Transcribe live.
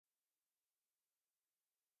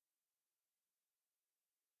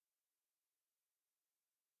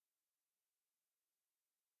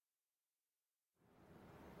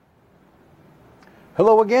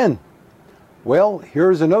Hello again. Well,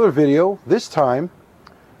 here's another video, this time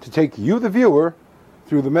to take you, the viewer,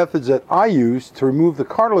 through the methods that I use to remove the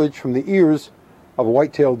cartilage from the ears of a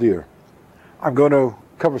white-tailed deer. I'm going to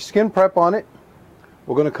cover skin prep on it.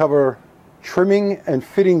 We're going to cover trimming and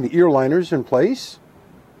fitting the ear liners in place.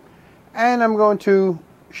 And I'm going to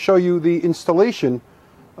show you the installation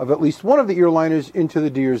of at least one of the ear liners into the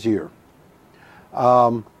deer's ear.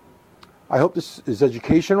 I hope this is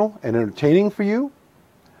educational and entertaining for you.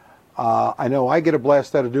 I know I get a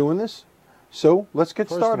blast out of doing this, so let's get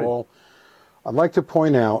started. First of all, I'd like to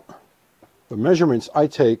point out the measurements I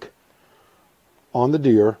take on the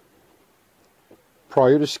deer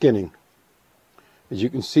prior to skinning. As you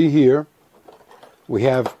can see here, we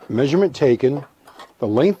have measurement taken, the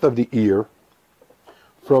length of the ear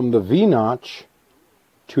from the V-notch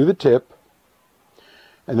to the tip,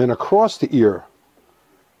 and then across the ear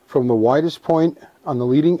from the widest point on the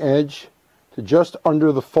leading edge to just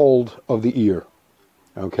under the fold of the ear.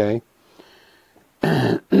 Okay?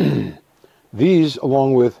 These,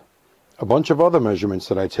 along with a bunch of other measurements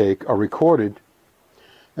that I take, are recorded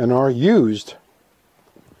and are used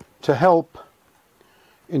to help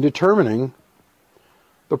in determining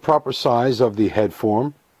the proper size of the head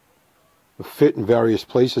form, the fit in various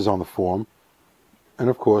places on the form, and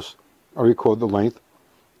of course, I record the length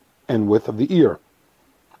and width of the ear.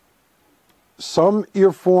 Some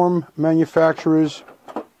ear form manufacturers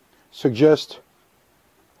suggest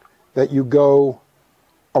that you go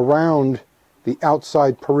around the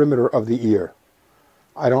outside perimeter of the ear.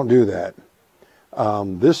 I don't do that.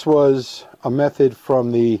 This was a method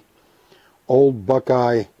from the old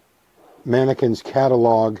Buckeye Mannequins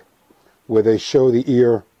catalog where they show the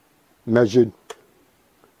ear measured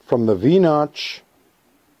from the V-notch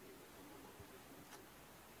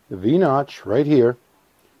right here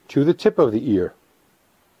to the tip of the ear.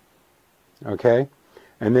 Okay?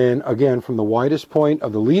 And then again from the widest point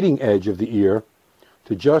of the leading edge of the ear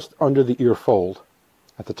to just under the ear fold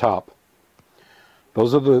at the top.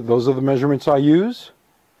 Those are the measurements I use,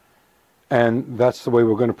 and that's the way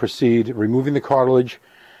we're going to proceed, removing the cartilage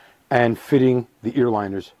and fitting the ear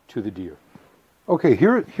liners to the deer. Okay,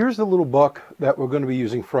 here's the little buck that we're going to be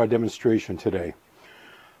using for our demonstration today.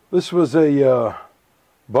 This was a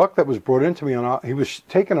buck that was brought into me he was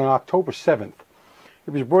taken on October 7th.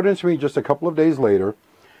 It was brought into me just a couple of days later,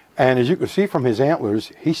 and as you can see from his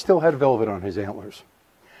antlers, he still had velvet on his antlers.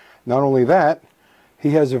 Not only that,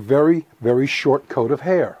 he has a very, very short coat of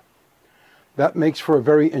hair. That makes for a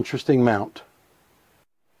very interesting mount.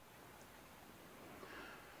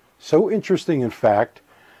 So interesting, in fact,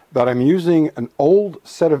 that I'm using an old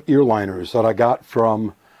set of ear liners that I got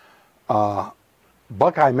from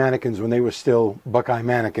Buckeye Mannequins when they were still Buckeye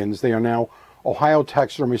Mannequins. They are now Ohio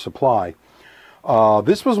Taxidermy Supply.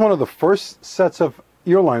 This was one of the first sets of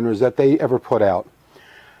ear liners that they ever put out.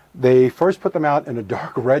 They first put them out in a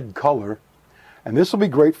dark red color, and this will be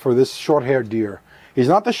great for this short-haired deer. He's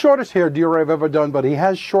not the shortest haired deer I've ever done, but he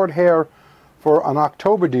has short hair for an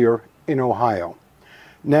October deer in Ohio.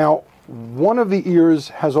 Now, one of the ears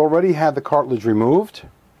has already had the cartilage removed.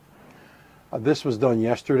 This was done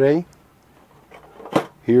yesterday.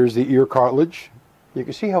 Here's the ear cartilage. You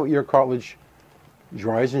can see how ear cartilage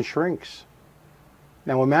dries and shrinks.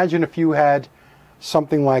 Now imagine if you had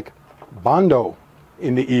something like Bondo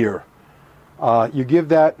in the ear. You give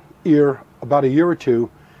that ear about a year or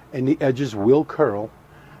two and the edges will curl,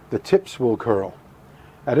 the tips will curl.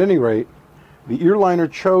 At any rate, the ear liner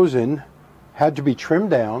chosen had to be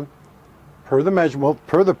trimmed down per the measurement,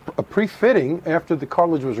 per the pre-fitting. After the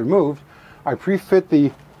cartilage was removed, I pre-fit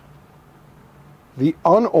the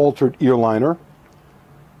unaltered ear liner,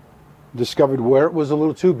 discovered where it was a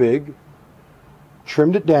little too big,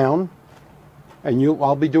 trimmed it down, and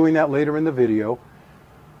I'll be doing that later in the video.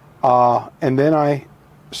 And then I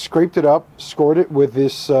scraped it up, scored it with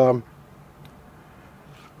this form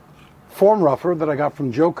rougher that I got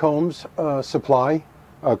from Joe Combs Supply,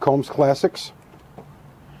 Combs Classics.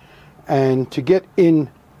 And to get in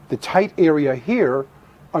the tight area here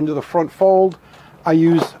under the front fold, I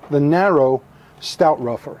use the narrow stout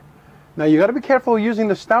rougher. Now you got to be careful using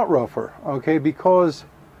the stout rougher, okay, because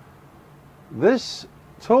this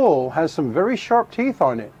tool has some very sharp teeth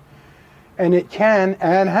on it, and it can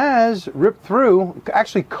and has ripped through,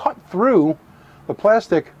 actually cut through the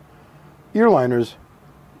plastic ear liners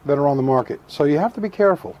that are on the market. So you have to be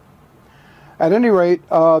careful. At any rate,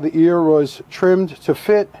 the ear was trimmed to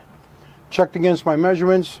fit, checked against my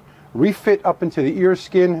measurements, refit up into the ear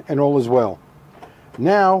skin, and all is well.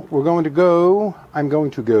 Now I'm going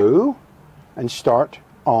to go and start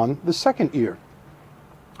on the second ear.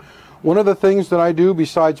 One of the things that I do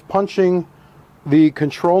besides punching the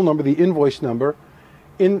control number, the invoice number,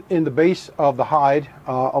 in the base of the hide,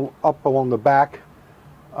 up along the back,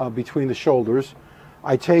 between the shoulders.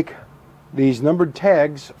 I take these numbered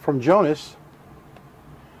tags from Jonas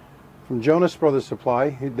Brothers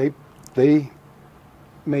Supply. They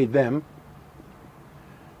made them.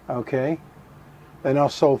 Okay. They're now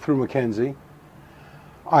sold through Mackenzie.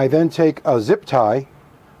 I then take a zip tie,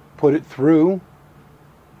 put it through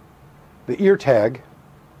the ear tag,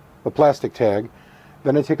 the plastic tag.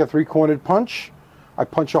 Then I take a 3-cornered punch. I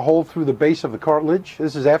punch a hole through the base of the cartilage.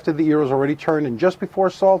 This is after the ear is already turned, and just before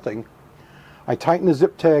salting, I tighten the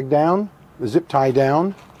zip tie down,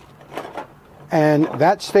 and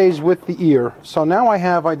that stays with the ear. So now I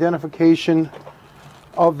have identification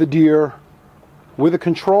of the deer with a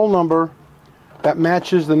control number that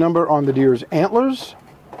matches the number on the deer's antlers,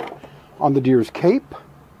 on the deer's cape,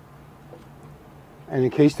 and in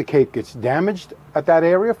case the cape gets damaged at that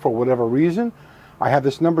area for whatever reason, I have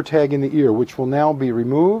this number tag in the ear, which will now be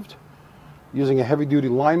removed using a heavy-duty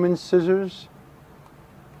lineman's scissors.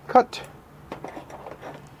 Cut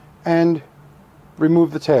and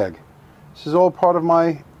remove the tag. This is all part of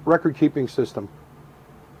my record-keeping system.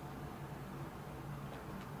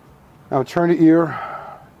 Now turn the ear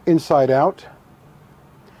inside out,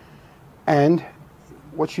 and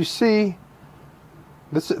what you see,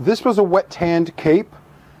 this was a wet tanned cape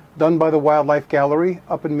done by the Wildlife Gallery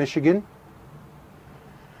up in Michigan.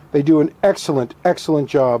 They do an excellent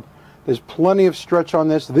job. There's plenty of stretch on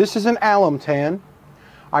this. This is an alum tan.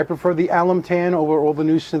 I prefer the alum tan over all the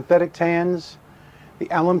new synthetic tans. The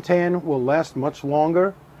alum tan will last much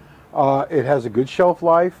longer. It has a good shelf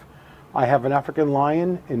life. I have an African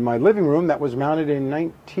lion in my living room that was mounted in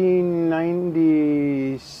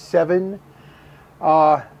 1997.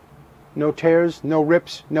 No tears, no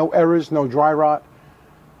rips, no errors, no dry rot.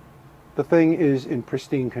 The thing is in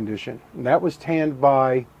pristine condition. That was tanned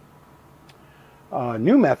by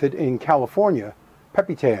New Method in California,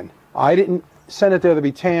 Peppy Tan. I didn't send it there to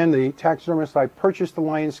be tanned. The taxidermist I purchased the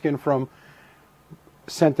lion skin from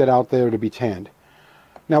sent it out there to be tanned.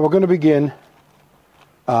 Now we're going to begin.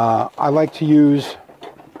 I like to use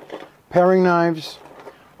paring knives.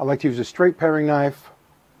 I like to use a straight paring knife,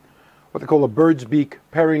 what they call a bird's beak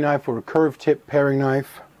paring knife or a curved tip paring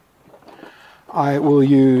knife. I will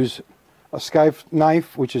use a scythe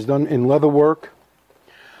knife, which is done in leather work.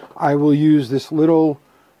 I will use this little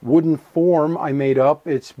wooden form I made up.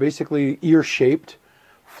 It's basically ear-shaped,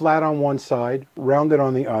 flat on one side, rounded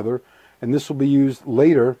on the other, and this will be used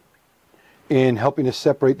later in helping to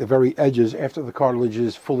separate the very edges after the cartilage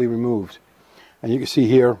is fully removed. And you can see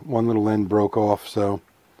here, one little end broke off, so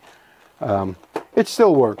it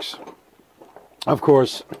still works. Of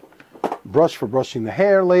course, brush for brushing the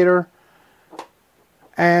hair later,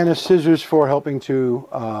 and a scissors for helping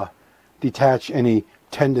to detach any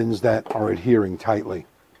tendons that are adhering tightly.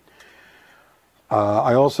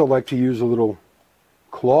 I also like to use a little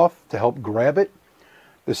cloth to help grab it.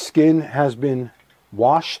 The skin has been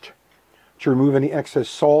washed to remove any excess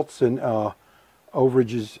salts and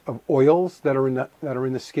overages of oils that are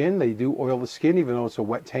in the skin. They do oil the skin even though it's a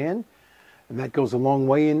wet tan, and that goes a long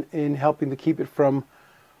way in helping to keep it from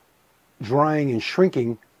drying and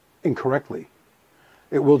shrinking incorrectly.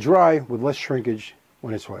 It will dry with less shrinkage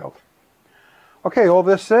when it's oiled. Okay, all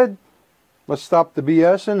this said, let's stop the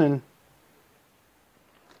BSing and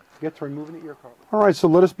get to removing the ear cartilage. All right, so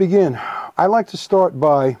let us begin. I like to start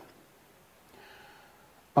by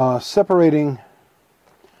separating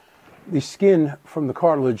the skin from the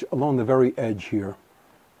cartilage along the very edge here.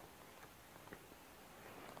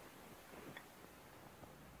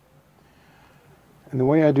 And the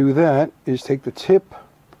way I do that is take the tip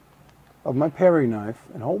of my paring knife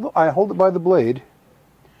and I hold it by the blade,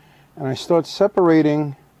 and I start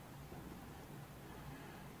separating,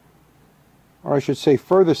 or I should say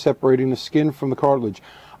further separating the skin from the cartilage.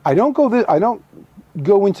 I don't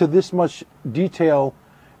go into this much detail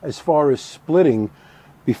as far as splitting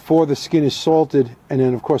before the skin is salted and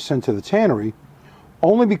then of course sent to the tannery,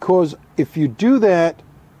 only because if you do that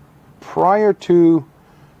prior to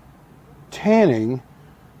tanning,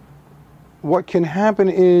 what can happen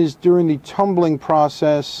is during the tumbling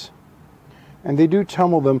process, and they do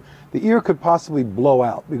tumble them, the ear could possibly blow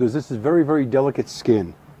out because this is very delicate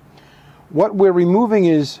skin. What we're removing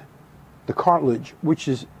is the cartilage, which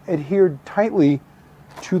is adhered tightly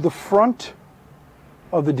to the front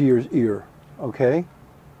of the deer's ear, okay?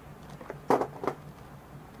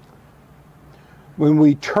 When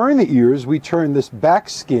we turn the ears, we turn this back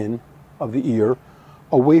skin of the ear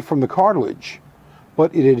away from the cartilage,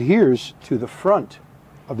 but it adheres to the front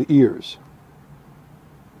of the ears.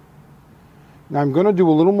 Now I'm going to do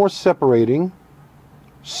a little more separating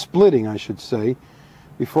splitting, I should say,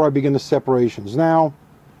 before I begin the separations. Now,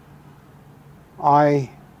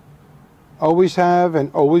 I always have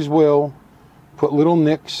and always will put little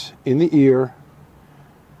nicks in the ear.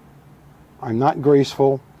 I'm not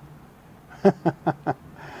graceful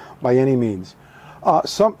by any means.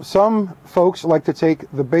 Some folks like to take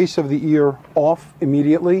the base of the ear off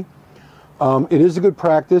immediately. It is a good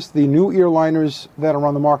practice. The new ear liners that are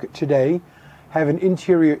on the market today have an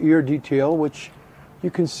interior ear detail, which you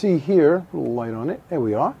can see here. A little light on it. There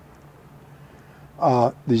we are.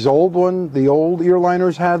 The old ear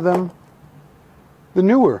liners had them. The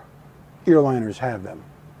newer ear liners have them.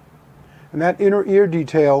 And that inner ear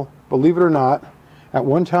detail, believe it or not, at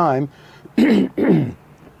one time,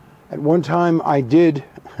 I did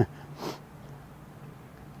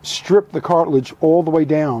strip the cartilage all the way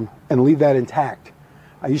down and leave that intact.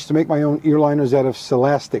 I used to make my own ear liners out of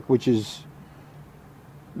celastic, which is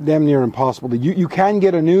damn near impossible. You can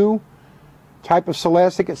get a new type of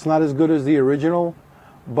celastic. It's not as good as the original,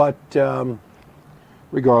 but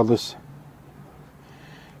regardless,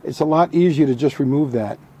 it's a lot easier to just remove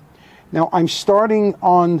that. Now I'm starting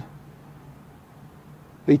on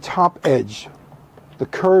the top edge, the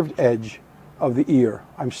curved edge of the ear.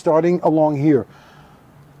 I'm starting along here.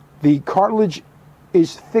 The cartilage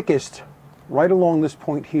is thickest right along this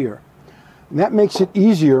point here. And that makes it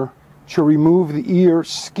easier to remove the ear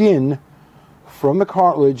skin from the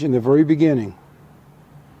cartilage in the very beginning.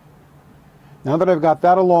 Now that I've got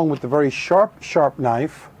that along with the very sharp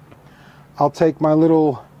knife, I'll take my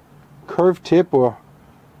little curved tip or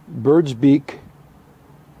bird's beak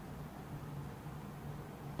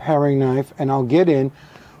paring knife and I'll get in.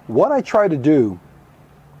 What I try to do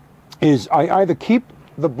is I either keep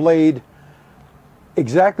the blade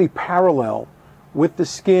exactly parallel with the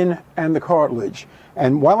skin and the cartilage,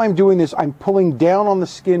 and while I'm doing this I'm pulling down on the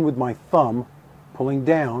skin with my thumb, pulling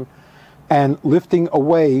down and lifting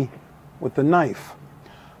away with the knife.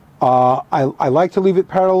 I like to leave it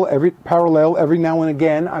parallel. Every now and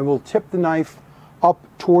again I will tip the knife up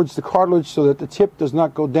towards the cartilage so that the tip does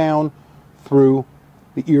not go down through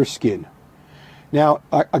the ear skin. Now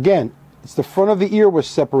again, it's the front of the ear we're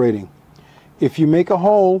separating. If you make a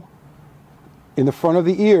hole in the front of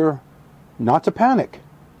the ear, not to panic.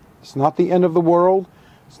 It's not the end of the world.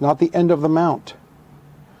 It's not the end of the mount.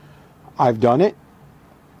 I've done it.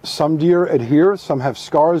 Some deer adhere, some have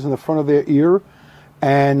scars in the front of their ear,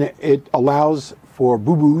 and it allows for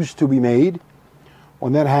boo-boos to be made.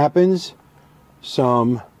 When that happens,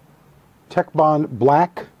 some Tech Bond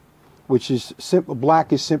Black, which is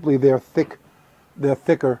black is simply their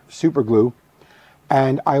thicker super glue,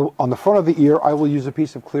 and on the front of the ear I will use a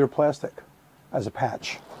piece of clear plastic as a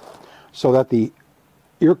patch, so that the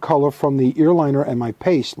ear color from the ear liner and my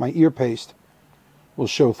paste, my ear paste, will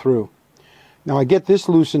show through. Now I get this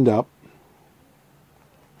loosened up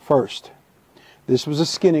first. This was a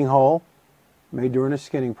skinning hole made during a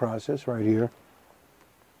skinning process right here.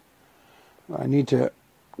 I need to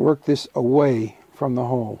work this away from the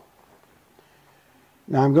hole.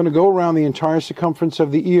 Now I'm going to go around the entire circumference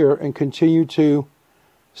of the ear and continue to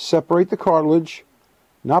separate the cartilage,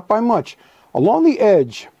 not by much. Along the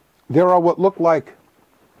edge there are what look like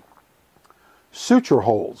suture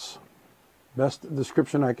holes. Best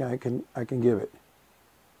description I can give it.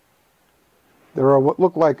 There are what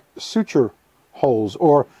look like suture holes,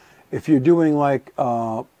 or if you're doing like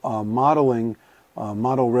modeling,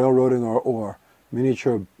 model railroading, or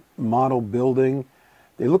miniature model building,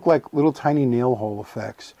 they look like little tiny nail hole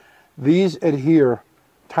effects. These adhere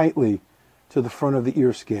tightly to the front of the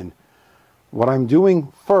ear skin. What I'm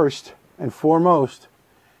doing first and foremost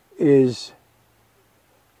is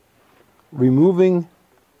removing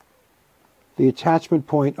the attachment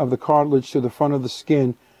point of the cartilage to the front of the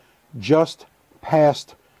skin just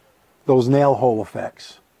past those nail hole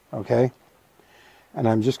effects, okay? And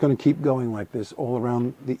I'm just going to keep going like this all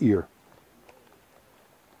around the ear.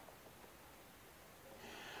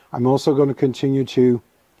 I'm also going to continue to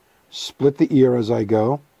split the ear as I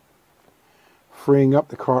go, freeing up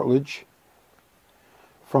the cartilage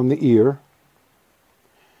from the ear.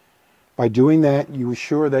 By doing that, you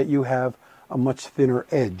assure that you have a much thinner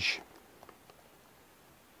edge.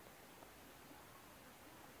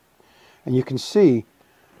 And you can see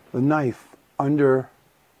the knife under,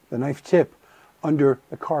 the knife tip under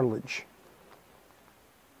the cartilage.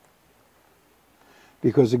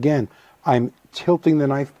 Because again, I'm tilting the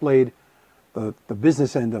knife blade, the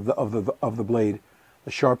business end of the blade,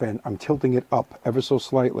 the sharp end, I'm tilting it up ever so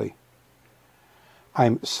slightly.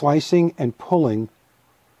 I'm slicing and pulling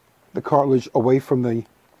the cartilage away from the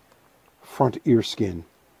front ear skin.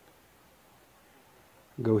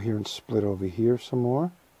 Go here and split over here some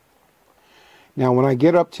more. Now when I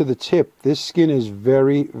get up to the tip, this skin is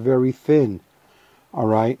very, very thin. All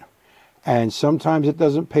right? And sometimes it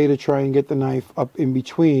doesn't pay to try and get the knife up in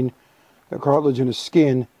between the cartilage and the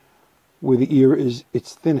skin where the ear is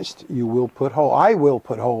its thinnest. You will put holes. I will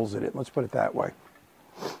put holes in it. Let's put it that way.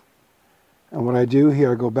 And what I do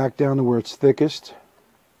here, I go back down to where it's thickest.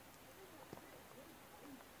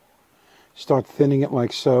 Start thinning it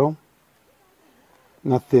like so.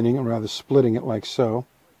 Not thinning, or rather splitting it like so.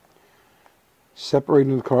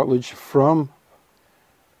 Separating the cartilage from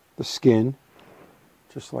the skin,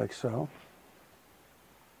 just like so.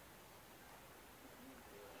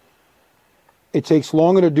 It takes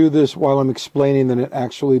longer to do this while I'm explaining than it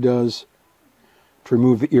actually does to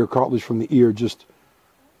remove the ear cartilage from the ear, just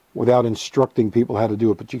without instructing people how to do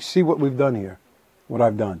it. But you see what we've done here, what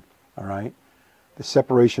I've done, all right? The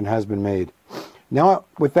separation has been made. Now,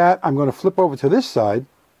 with that, I'm going to flip over to this side.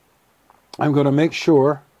 I'm going to make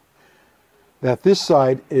sure that this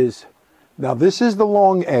side is, now this is the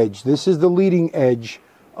long edge. This is the leading edge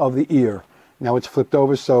of the ear. Now it's flipped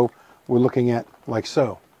over, so we're looking at like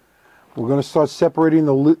so. We're going to start separating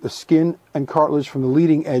the skin and cartilage from the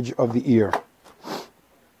leading edge of the ear.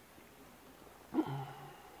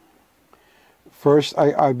 First,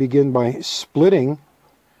 I begin by splitting.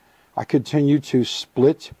 I continue to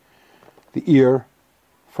split the ear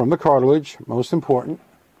from the cartilage, most important.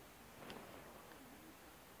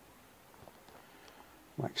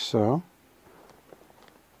 Like so.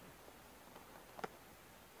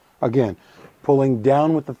 Again, pulling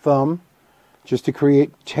down with the thumb just to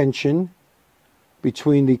create tension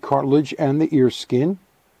between the cartilage and the ear skin.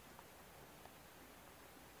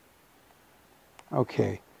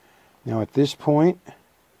 Okay, now at this point,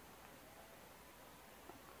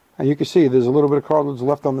 and you can see there's a little bit of cartilage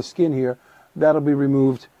left on the skin here. That'll be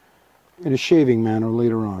removed in a shaving manner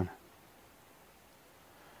later on.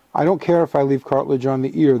 I don't care if I leave cartilage on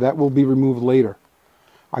the ear, that will be removed later.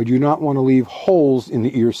 I do not want to leave holes in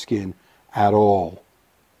the ear skin at all.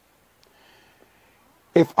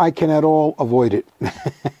 If I can at all avoid it.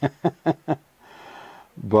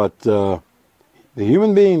 But the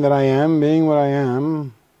human being that I am, being what I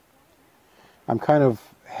am, I'm kind of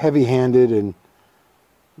heavy-handed, and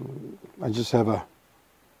I just have I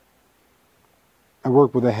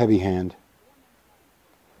work with a heavy hand.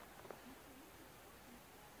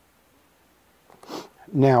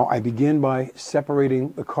 Now I begin by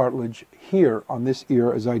separating the cartilage here on this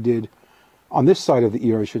ear, as I did on this side of the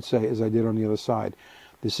ear, I should say, as I did on the other side.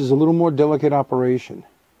 This is a little more delicate operation.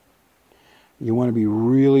 You want to be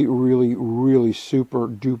really, really, really super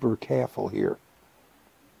duper careful here.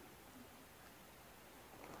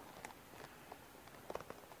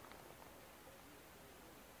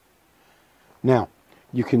 Now,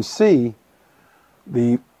 you can see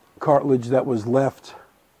the cartilage that was left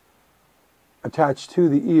attached to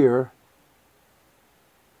the ear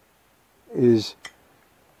is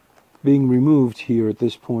being removed here at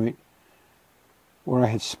this point, where I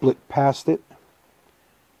had split past it,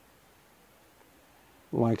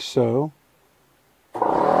 like so.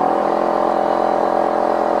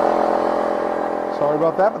 Sorry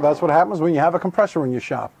about that, but that's what happens when you have a compressor in your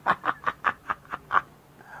shop.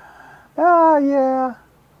 Ah, yeah.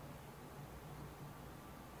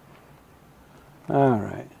 All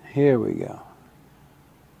right, here we go.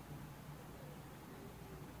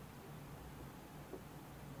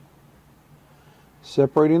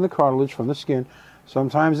 Separating the cartilage from the skin.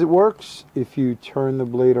 Sometimes it works if you turn the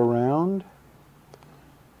blade around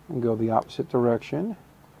and go the opposite direction.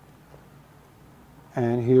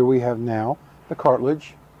 And here we have now the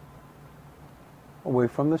cartilage away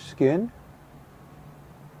from the skin.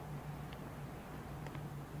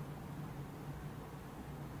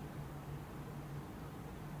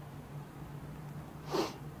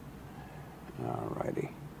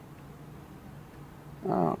 Alrighty.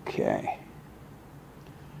 Okay.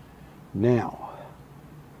 Now,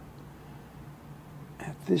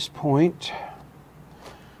 at this point,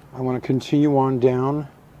 I want to continue on down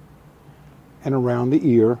and around the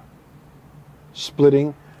ear,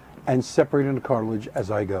 splitting and separating the cartilage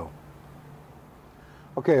as I go.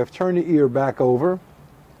 Okay, I've turned the ear back over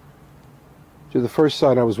to the first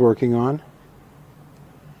side I was working on.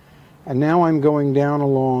 And now I'm going down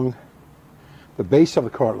along the base of the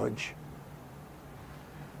cartilage.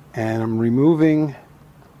 And I'm removing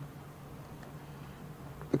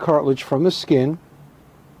the cartilage from the skin.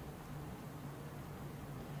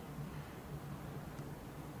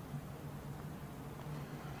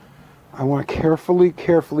 I want to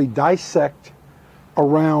carefully dissect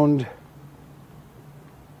around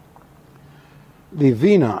the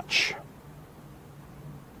V-notch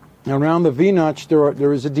Now around the V-notch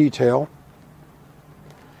there is a detail.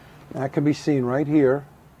 That can be seen right here.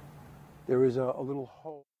 There is a little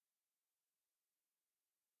hole.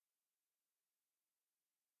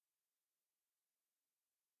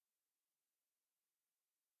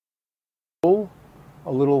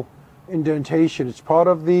 A little indentation. It's part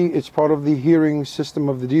of the hearing system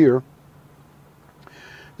of the deer.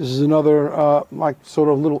 This is another like sort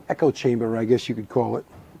of little echo chamber, I guess you could call it.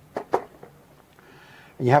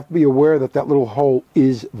 And you have to be aware that that little hole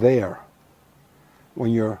is there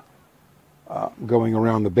when you're going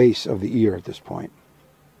around the base of the ear at this point.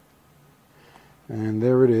 And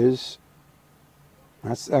there it is.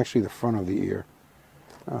 That's actually the front of the ear.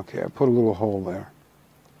 Okay, I put a little hole there.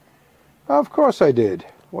 Of course I did.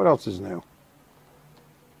 What else is new?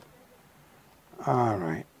 All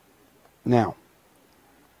right. Now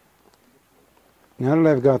that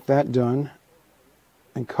I've got that done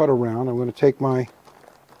and cut around, I'm going to take my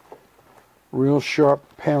real sharp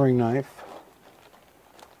paring knife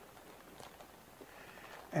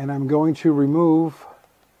and I'm going to remove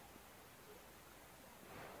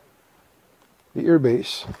the ear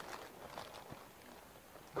base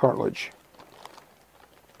cartilage.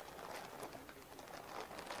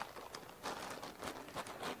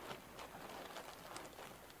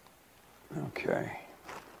 Okay.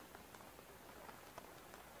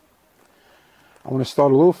 I want to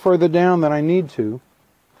start a little further down than I need to.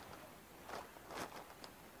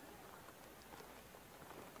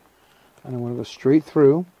 And I want to go straight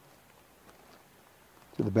through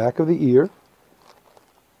to the back of the ear.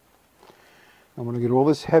 I want to get all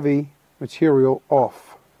this heavy material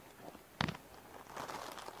off.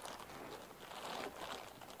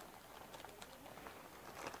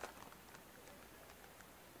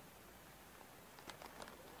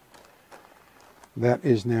 That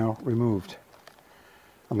is now removed.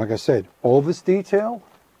 And like I said, all this detail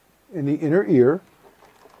in the inner ear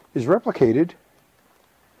is replicated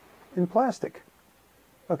in plastic.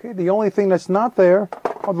 Okay, the only thing that's not there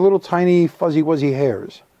are the little tiny fuzzy wuzzy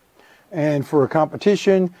hairs. And for a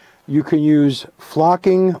competition, you can use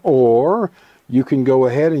flocking, or you can go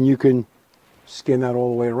ahead and you can skin that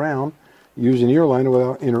all the way around, use an ear liner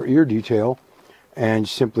without inner ear detail, and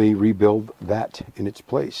simply rebuild that in its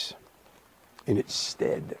place, in its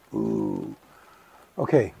stead. Ooh.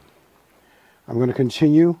 Okay, I'm going to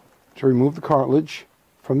continue to remove the cartilage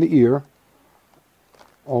from the ear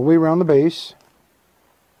all the way around the base.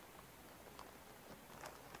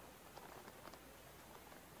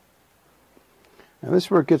 Now this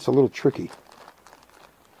is where it gets a little tricky.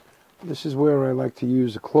 This is where I like to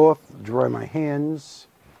use a cloth to dry my hands.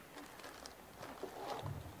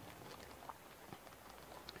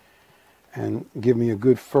 And give me a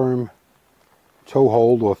good firm toe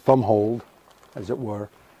hold or thumb hold, as it were,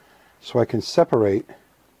 so I can separate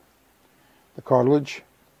the cartilage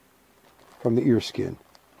from the ear skin.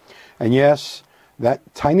 And yes,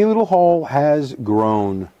 that tiny little hole has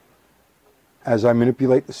grown. As I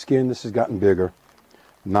manipulate the skin, this has gotten bigger.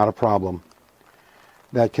 Not a problem.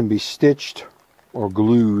 That can be stitched or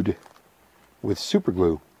glued with super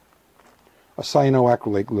glue, a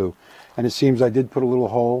cyanoacrylate glue. And it seems I did put a little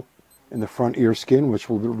hole in the front ear skin, which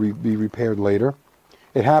will be repaired later.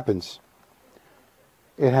 It happens.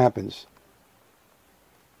 It happens.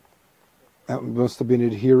 That must have been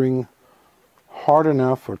adhering hard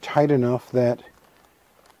enough or tight enough that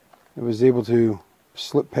it was able to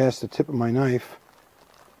slip past the tip of my knife.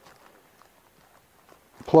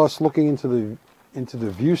 Plus, looking into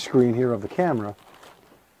the view screen here of the camera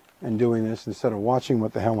and doing this instead of watching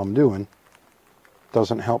what the hell I'm doing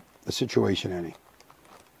doesn't help the situation any.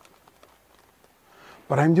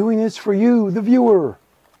 But I'm doing this for you, the viewer.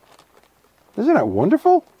 Isn't that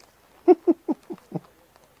wonderful?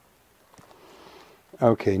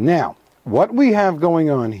 Okay, now, what we have going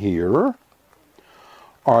on here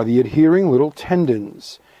are the adhering little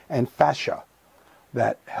tendons and fascia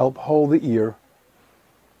that help hold the ear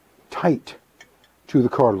tight to the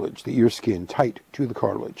cartilage, the ear skin tight to the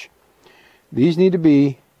cartilage. These need to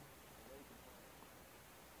be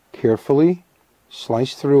carefully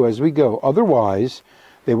sliced through as we go. Otherwise,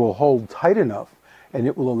 they will hold tight enough and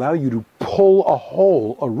it will allow you to pull a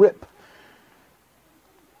hole, a rip,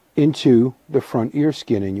 into the front ear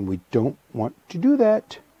skin, and we don't want to do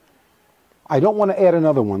that. I don't want to add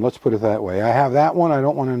another one, let's put it that way. I have that one, I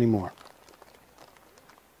don't want any more.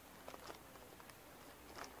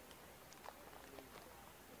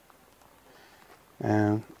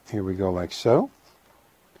 And here we go, like so.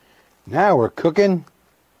 Now we're cooking.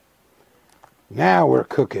 Now we're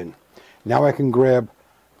cooking. Now I can grab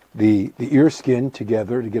the ear skin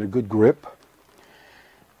together to get a good grip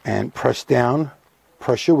and press down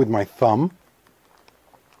pressure with my thumb.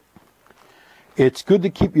 It's good to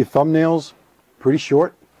keep your thumbnails pretty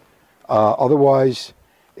short. Otherwise,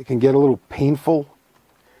 it can get a little painful.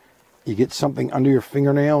 You get something under your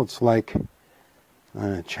fingernail. It's like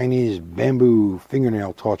Chinese bamboo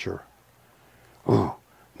fingernail torture. Ooh,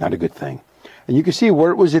 not a good thing. And you can see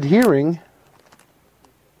where it was adhering.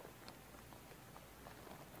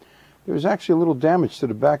 There was actually a little damage to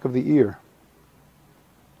the back of the ear.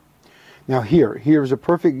 Now here's a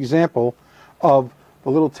perfect example of the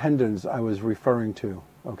little tendons I was referring to,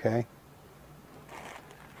 okay?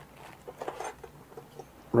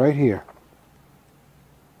 Right here.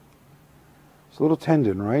 It's a little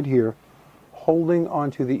tendon right here holding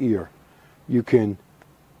onto the ear. You can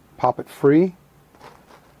pop it free.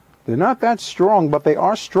 They're not that strong, but they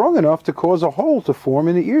are strong enough to cause a hole to form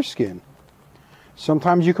in the ear skin.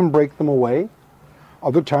 Sometimes you can break them away.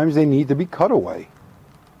 Other times they need to be cut away.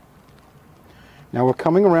 Now we're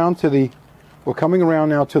coming around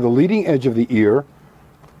now to the leading edge of the ear,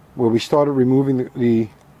 where we started removing the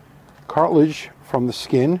cartilage from the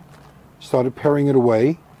skin, started paring it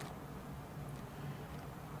away.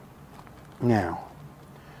 Now,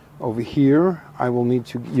 over here, I will need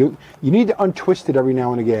to, you need to untwist it every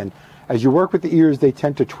now and again. As you work with the ears, they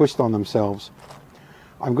tend to twist on themselves.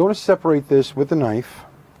 I'm going to separate this with the knife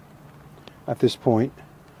at this point.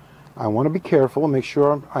 I want to be careful and make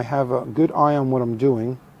sure I have a good eye on what I'm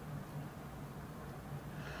doing.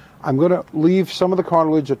 I'm going to leave some of the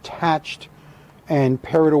cartilage attached and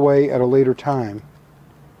pare it away at a later time.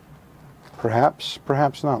 Perhaps,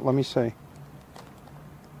 perhaps not. Let me see.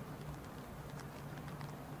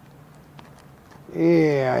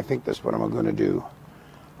 Yeah, I think that's what I'm going to do.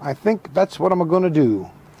 I think that's what I'm going to do.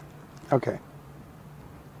 Okay.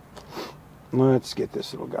 Let's get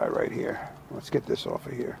this little guy right here. Let's get this off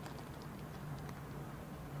of here.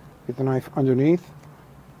 Get the knife underneath.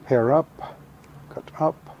 Pare up. Cut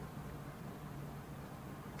up.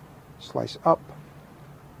 Slice up.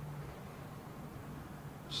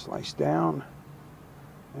 Slice down.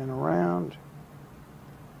 And around.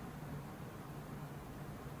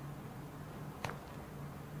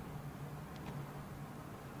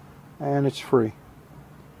 And it's free.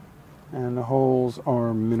 And the holes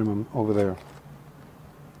are minimum over there.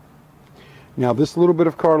 Now this little bit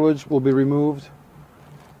of cartilage will be removed.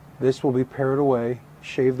 This will be pared away,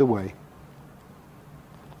 shaved away.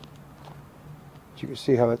 You can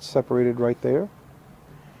see how that's separated right there.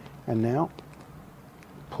 And now,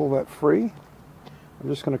 pull that free. I'm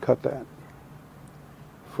just going to cut that.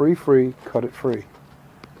 Free, free, cut it free.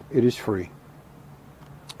 It is free.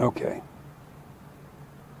 Okay.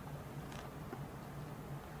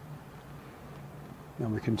 Now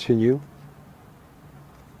we continue.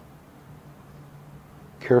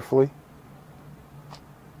 Carefully.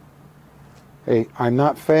 Hey, I'm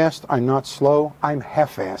not fast, I'm not slow, I'm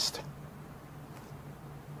half-fast.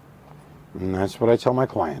 And that's what I tell my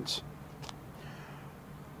clients.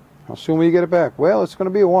 How soon will you get it back? Well, it's going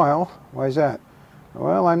to be a while. Why is that?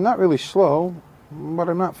 Well, I'm not really slow, but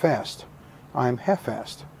I'm not fast. I'm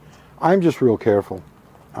half-fast. I'm just real careful.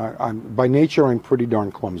 By nature, I'm pretty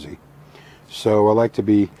darn clumsy. So I like to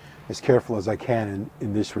be as careful as I can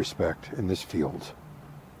in this respect, in this field.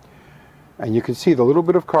 And you can see the little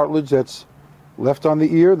bit of cartilage that's left on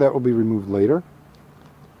the ear, that will be removed later.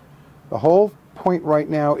 The whole point right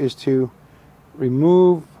now is to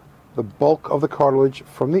remove the bulk of the cartilage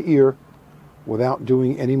from the ear without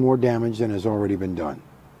doing any more damage than has already been done.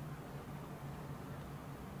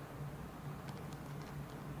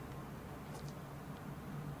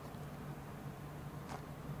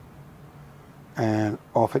 And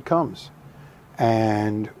off it comes.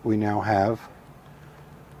 And we now have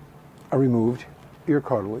a removed ear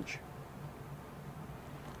cartilage.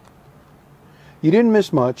 You didn't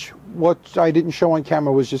miss much. What I didn't show on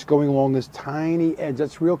camera was just going along this tiny edge.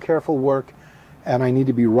 That's real careful work, and I need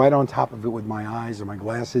to be right on top of it with my eyes and my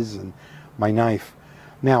glasses and my knife.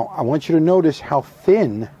 Now, I want you to notice how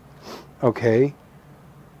thin, okay,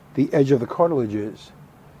 the edge of the cartilage is.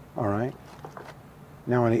 All right.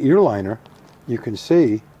 Now, on an ear liner, you can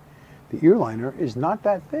see the ear liner is not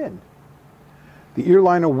that thin. The ear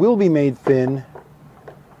liner will be made thin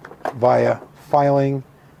via filing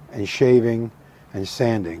and shaving and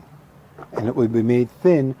sanding, and it will be made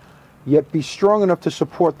thin yet be strong enough to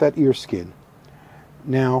support that ear skin.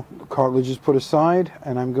 Now the cartilage is put aside,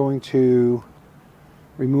 and I'm going to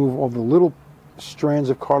remove all the little strands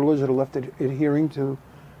of cartilage that are left adhering to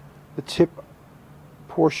the tip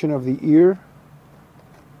portion of the ear.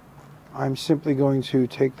 I'm simply going to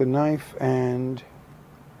take the knife and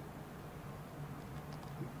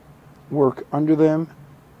work under them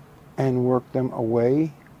and work them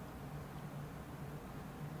away.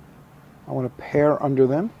 I want to pare under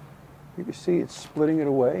them. You can see it's splitting it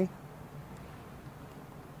away.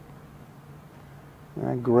 And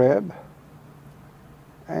I grab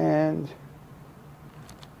and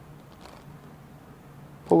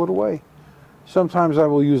pull it away. Sometimes I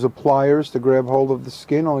will use the pliers to grab hold of the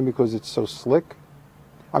skin, only because it's so slick.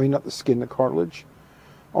 I mean, not the skin, the cartilage.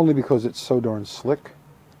 Only because it's so darn slick.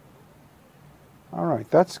 All right,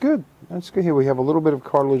 that's good. That's good. Here we have a little bit of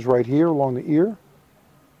cartilage right here along the ear.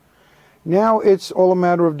 Now it's all a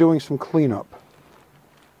matter of doing some cleanup.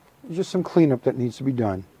 Just some cleanup that needs to be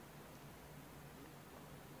done.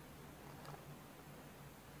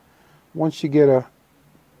 Once you get a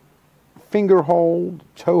finger hold,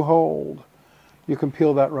 toe hold, you can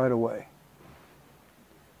peel that right away.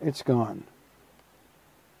 It's gone.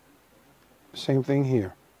 Same thing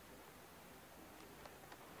here.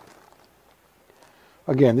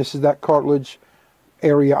 Again, this is that cartilage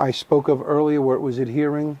area I spoke of earlier where it was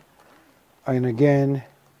adhering. And again,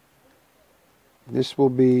 this will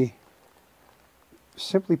be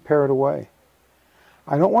simply pared away.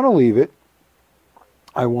 I don't want to leave it.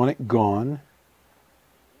 I want it gone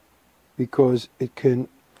because it can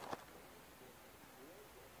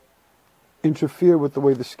interfere with the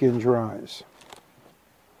way the skin dries.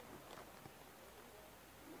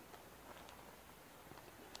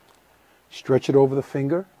 Stretch it over the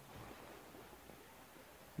finger.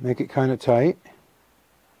 Make it kind of tight.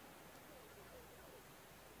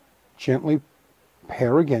 Gently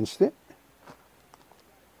pare against it.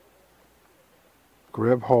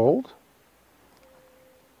 Grab hold.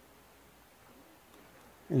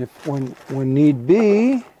 And if when need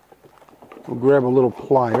be, we'll grab a little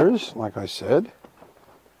pliers, like I said.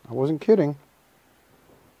 I wasn't kidding.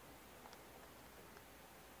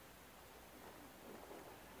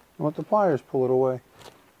 Let the pliers pull it away.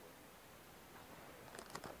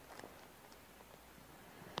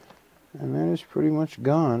 And then it's pretty much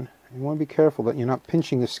gone. You want to be careful that you're not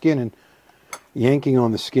pinching the skin and yanking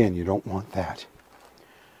on the skin. You don't want that.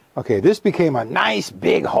 Okay, this became a nice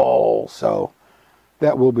big hole, so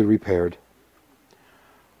that will be repaired.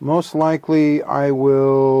 Most likely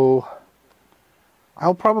I'll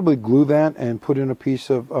probably glue that and put in a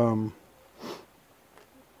piece of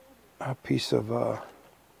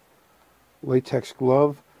latex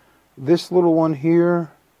glove. This little one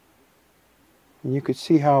here, and you can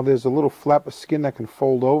see how there's a little flap of skin that can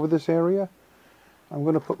fold over this area. I'm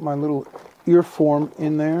going to put my little ear form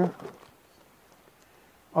in there,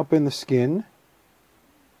 up in the skin.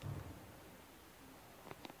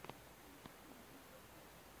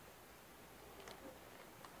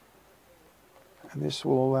 And this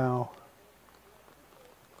will allow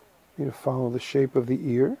me to follow the shape of the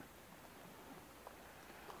ear.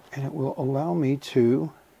 And it will allow me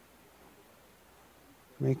to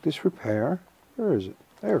make this repair. Where is it?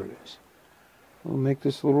 There it is. We'll make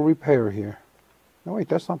this little repair here. No, wait,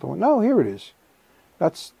 that's not the one. No, here it is.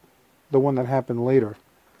 That's the one that happened later.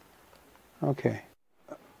 Okay.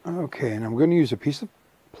 Okay, and I'm going to use a piece of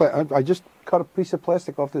I just cut a piece of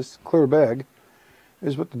plastic off this clear bag.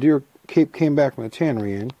 This is what the deer came back from the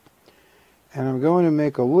tannery in. And I'm going to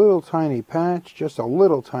make a little tiny patch, just a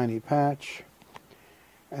little tiny patch.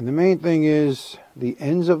 And the main thing is the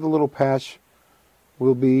ends of the little patch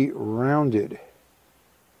will be rounded.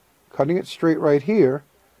 Cutting it straight right here,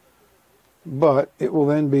 but it will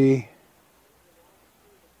then be,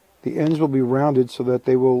 the ends will be rounded so that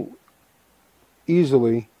they will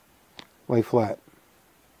easily lay flat.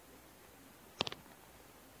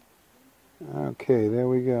 Okay, there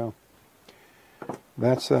we go.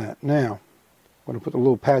 That's that. Now, I'm going to put the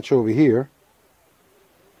little patch over here.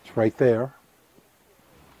 It's right there.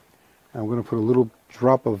 I'm going to put a little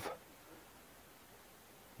drop of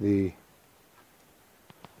the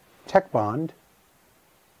Tech Bond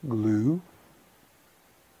glue.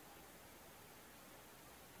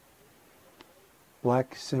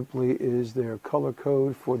 Black simply is their color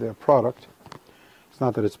code for their product. It's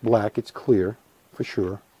not that it's black, it's clear, for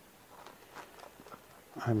sure.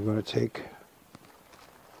 I'm going to take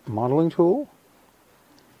a modeling tool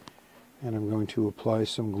and I'm going to apply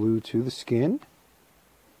some glue to the skin.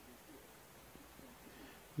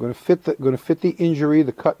 I'm going to fit the injury,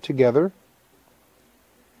 the cut together.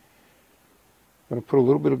 I'm going to put a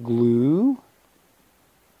little bit of glue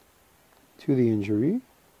to the injury,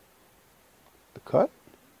 the cut.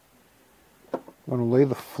 I'm going to lay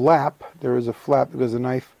the flap. There is a flap because the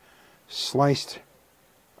knife sliced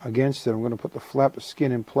against it. I'm going to put the flap of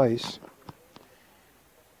skin in place.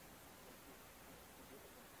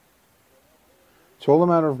 It's all a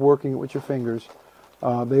matter of working it with your fingers.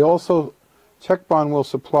 They also Tech Bond will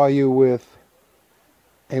supply you with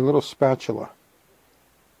a little spatula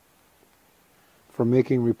for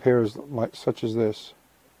making repairs such as this.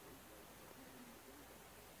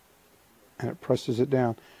 And it presses it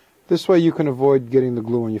down. This way you can avoid getting the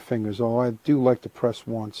glue on your fingers, although I do like to press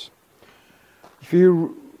once. If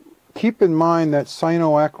you keep in mind that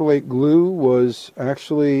cyanoacrylate glue was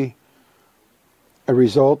actually a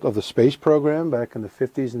result of the space program back in the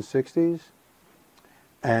 50s and 60s,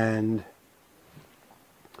 and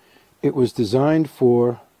it was designed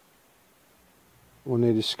for, when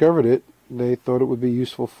they discovered it, they thought it would be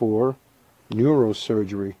useful for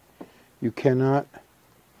neurosurgery. You cannot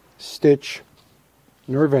stitch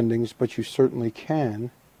nerve endings, but you certainly can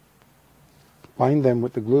bind them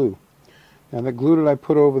with the glue. Now the glue that I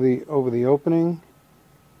put over the opening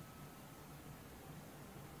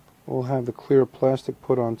will have the clear plastic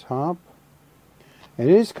put on top. And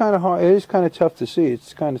it is kind of hard, it is kind of tough to see.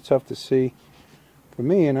 It's kind of tough to see for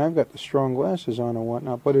me, and I've got the strong glasses on and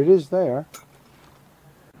whatnot, but it is there.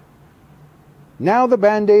 Now the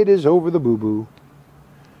Band-Aid is over the boo-boo.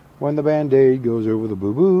 When the Band-Aid goes over the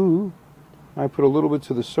boo-boo, I put a little bit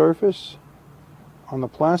to the surface on the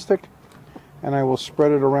plastic, and I will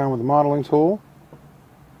spread it around with the modeling tool.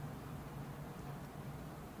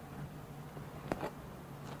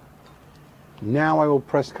 Now I will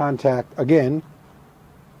press contact again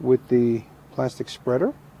with the plastic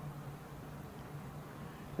spreader,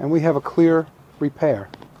 and we have a clear repair.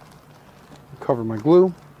 Cover my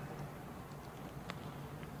glue.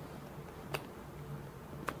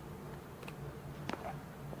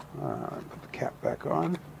 Put the cap back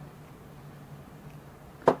on.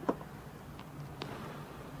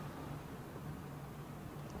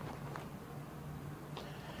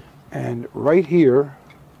 And right here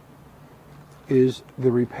is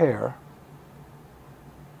the repair.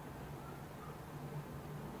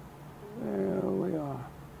 There we are.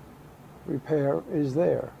 Repair is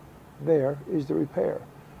there. There is the repair.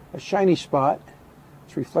 A shiny spot,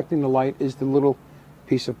 it's reflecting the light, is the little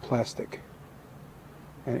piece of plastic.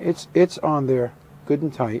 And it's on there good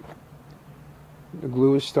and tight. The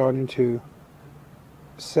glue is starting to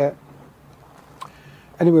set.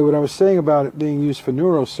 Anyway, what I was saying about it being used for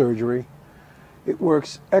neurosurgery, it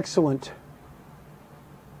works excellent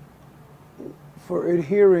for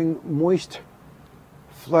adhering moist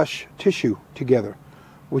flesh tissue together,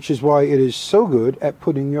 which is why it is so good at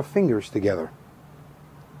putting your fingers together.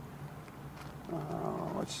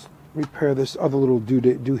 Let's repair this other little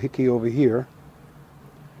doohickey over here.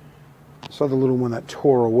 This other little one that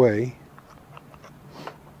tore away.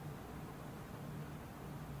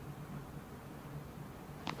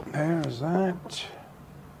 There's that.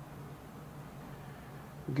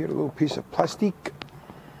 Get a little piece of plastic.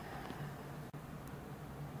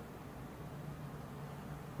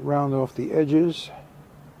 Round off the edges.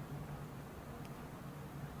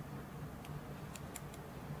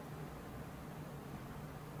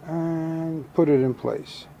 And put it in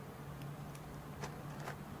place.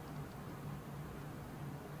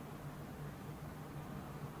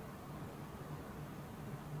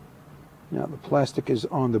 Now the plastic is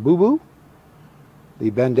on the boo-boo. The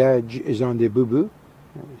bandage is on the boo-boo.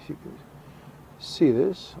 If you can see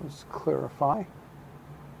this, let's clarify.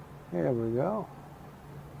 There we go.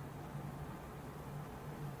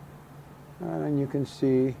 And you can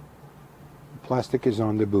see the plastic is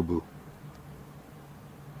on the boo-boo.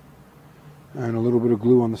 And a little bit of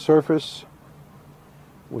glue on the surface,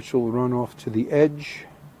 which will run off to the edge.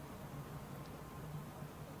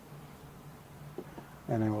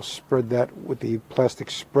 And I will spread that with the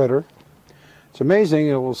plastic spreader. It's amazing,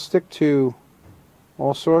 it will stick to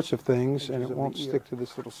all sorts of things, and it won't stick to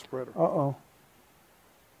this little spreader. Uh-oh.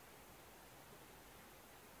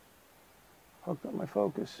 Hooked up my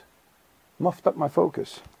focus. Muffed up my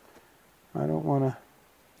focus. I don't want to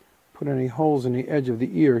put any holes in the edge of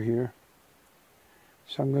the ear here.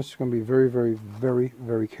 So I'm just going to be very, very, very,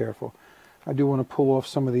 very careful. I do want to pull off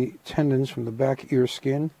some of the tendons from the back ear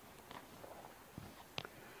skin.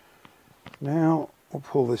 Now we'll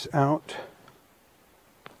pull this out.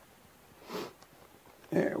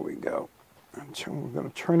 There we go. We're going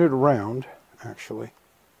to turn it around, actually,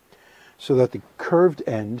 so that the curved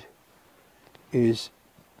end is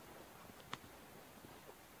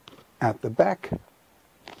at the back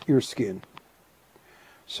ear skin,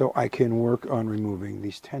 so I can work on removing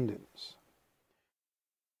these tendons.